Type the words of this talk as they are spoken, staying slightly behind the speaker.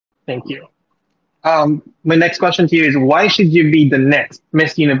Thank you. My next question to you is why should you be the next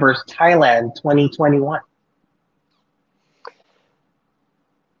Miss Universe Thailand 2021?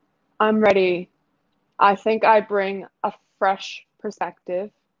 I'm ready. I think I bring a fresh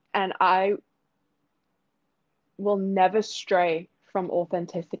perspective and I will never stray from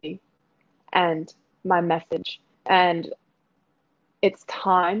authenticity and my message. And it's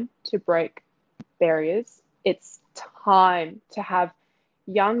time to break barriers. It's time to have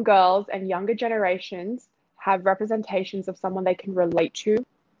young girls and younger generations have representations of someone they can relate to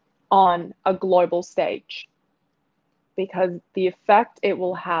on a global stage, because the effect it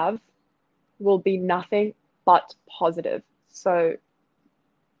will have will be nothing but positive. So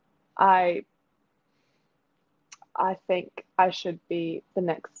I think I should be the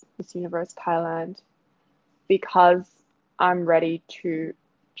next Miss Universe Thailand because I'm ready to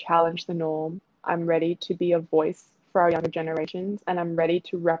challenge the norm. I'm ready to be a voice for our younger generations, and I'm ready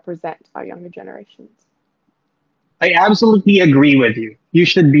to represent our younger generations. I absolutely agree with you. You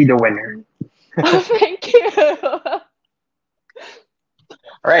should be the winner. Oh, thank you. All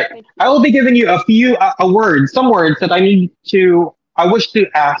right. Thank I you. will be giving you a few some words that I wish to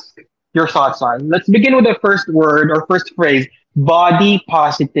ask your thoughts on. Let's begin with the first word or first phrase, body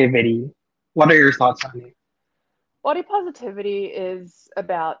positivity. What are your thoughts on it? Body positivity is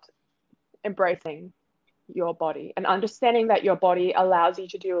about embracing your body and understanding that your body allows you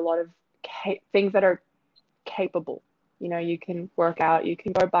to do a lot of things that are capable. You know, you can work out, you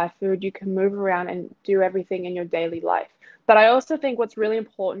can go buy food, you can move around and do everything in your daily life. But I also think what's really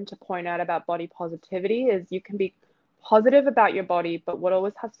important to point out about body positivity is you can be positive about your body, but what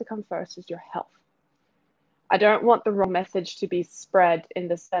always has to come first is your health. I don't want the wrong message to be spread in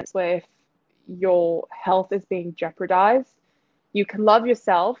the sense where if your health is being jeopardized, you can love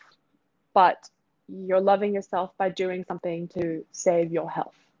yourself, but you're loving yourself by doing something to save your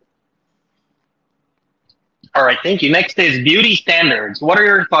health. All right, thank you. Next is beauty standards. What are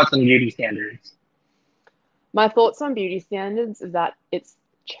your thoughts on beauty standards? My thoughts on beauty standards is that it's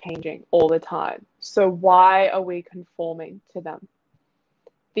changing all the time. So why are we conforming to them?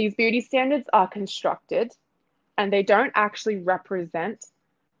 These beauty standards are constructed and they don't actually represent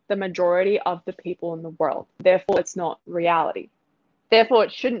the majority of the people in the world. Therefore, it's not reality. Therefore,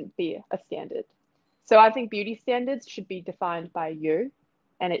 it shouldn't be a standard. So I think beauty standards should be defined by you,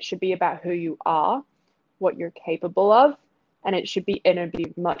 and it should be about who you are, what you're capable of, and it should be inner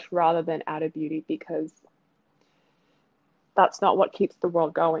beauty much rather than outer beauty, because that's not what keeps the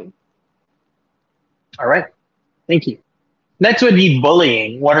world going. All right, thank you. Next would be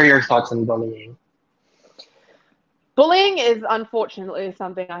bullying. What are your thoughts on bullying? Bullying is unfortunately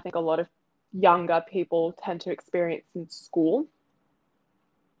something I think a lot of younger people tend to experience in school.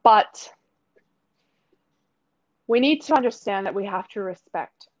 But we need to understand that we have to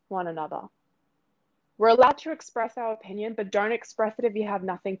respect one another. We're allowed to express our opinion, but don't express it if you have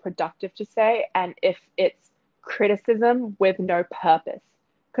nothing productive to say and if it's criticism with no purpose.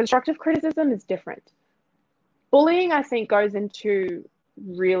 Constructive criticism is different. Bullying, I think, goes into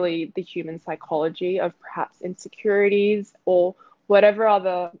really the human psychology of perhaps insecurities or whatever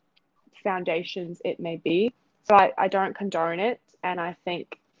other foundations it may be. So I don't condone it, and I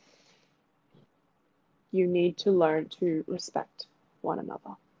think you need to learn to respect one another.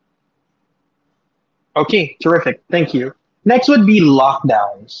 Okay, terrific. Thank you. Next would be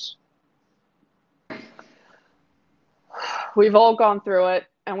lockdowns. We've all gone through it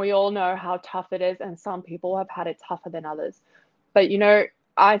and we all know how tough it is, and some people have had it tougher than others. But you know,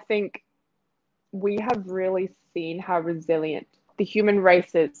 I think we have really seen how resilient the human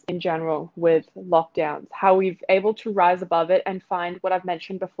race is in general with lockdowns, how we've able to rise above it and find what I've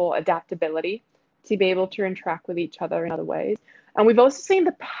mentioned before, adaptability, to be able to interact with each other in other ways. And we've also seen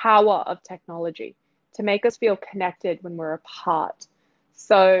the power of technology to make us feel connected when we're apart.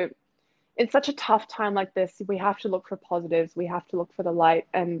 So in such a tough time like this, we have to look for positives. We have to look for the light,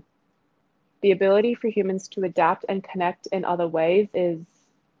 and the ability for humans to adapt and connect in other ways is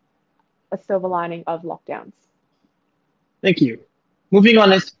a silver lining of lockdowns. Thank you. Moving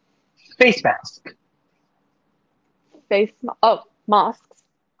on is face mask. Masks.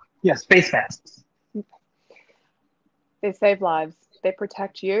 Yes, face masks. They save lives. They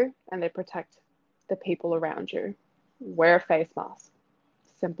protect you and they protect the people around you. Wear a face mask.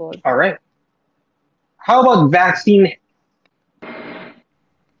 Simple as All that. right. How about vaccine?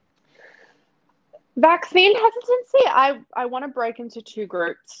 Vaccine hesitancy, I want to break into two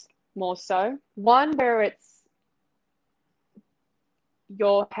groups more so. One where it's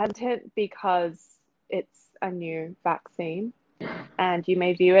you're hesitant because it's a new vaccine. and you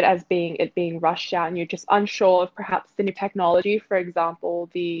may view it as being rushed out, and you're just unsure of perhaps the new technology, for example,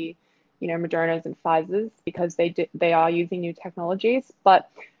 the Modernas and Pfizer's, because they are using new technologies. But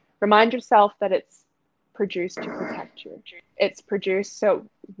remind yourself that it's produced to protect you. It's produced so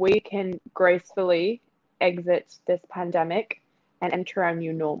we can gracefully exit this pandemic and enter our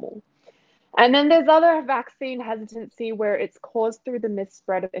new normal. And then there's other vaccine hesitancy where it's caused through the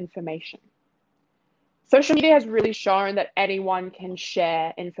misspread of information. Social media has really shown that anyone can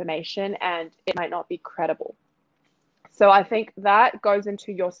share information and it might not be credible. So I think that goes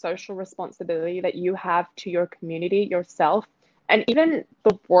into your social responsibility that you have to your community, yourself, and even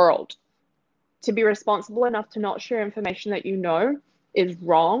the world, to be responsible enough to not share information that you know is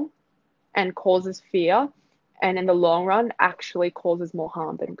wrong and causes fear, and in the long run actually causes more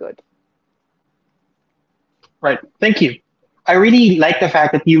harm than good. Right. Thank you. I really like the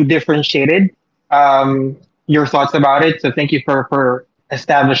fact that you differentiated your thoughts about it. So thank you for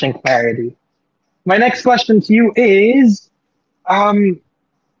establishing clarity. My next question to you is women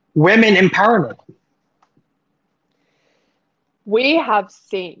empowerment. We have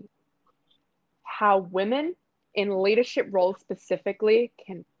seen how women in leadership roles specifically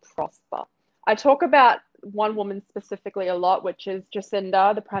can prosper. I talk about one woman specifically a lot, which is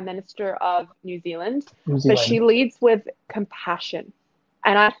Jacinda, the Prime Minister of New Zealand. But she leads with compassion.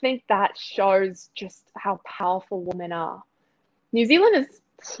 And I think that shows just how powerful women are. New Zealand is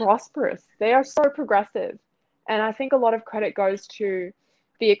prosperous. They are so progressive. And I think a lot of credit goes to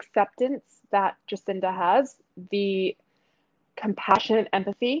the acceptance that Jacinda has, the compassion and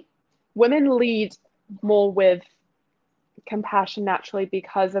empathy. Women lead more with compassion naturally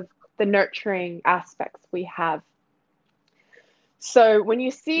because of the nurturing aspects we have. So when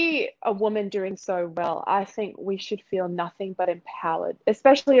you see a woman doing so well, I think we should feel nothing but empowered,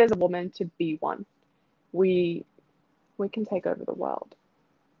 especially as a woman, to be one. We can take over the world.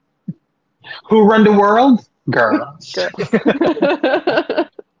 Who run the world? Girls.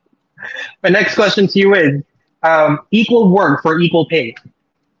 My next question to you is equal work for equal pay.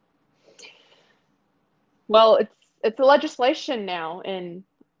 Well, it's a legislation now in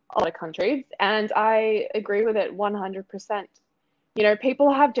a lot of countries, and I agree with it 100%.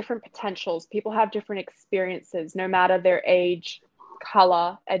 People have different potentials. People have different experiences, no matter their age,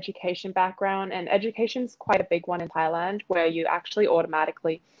 color, education background. And education is quite a big one in Thailand, where you actually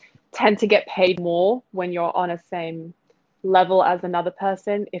automatically tend to get paid more when you're on a same level as another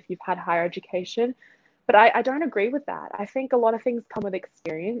person if you've had higher education. But I don't agree with that. I think a lot of things come with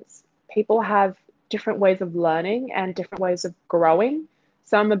experience. People have different ways of learning and different ways of growing.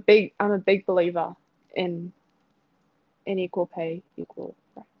 So I'm a big believer in equal pay, equal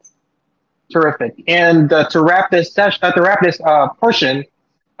rights. Terrific. And to wrap this portion,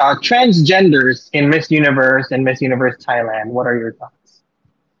 transgenders in Miss Universe and Miss Universe Thailand. What are your thoughts?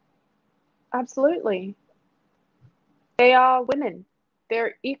 Absolutely. They are women.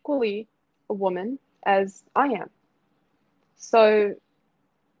 They're equally a woman as I am. So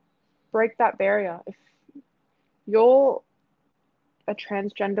break that barrier. If you're a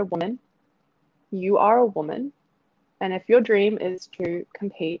transgender woman, you are a woman. And if your dream is to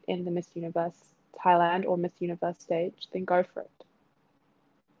compete in the Miss Universe Thailand or Miss Universe stage, then go for it.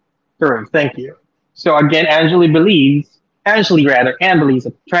 Sure, thank you. So again, Anne believes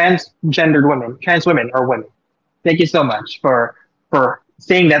that trans women are women. Thank you so much for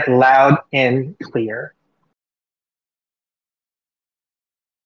saying that loud and clear.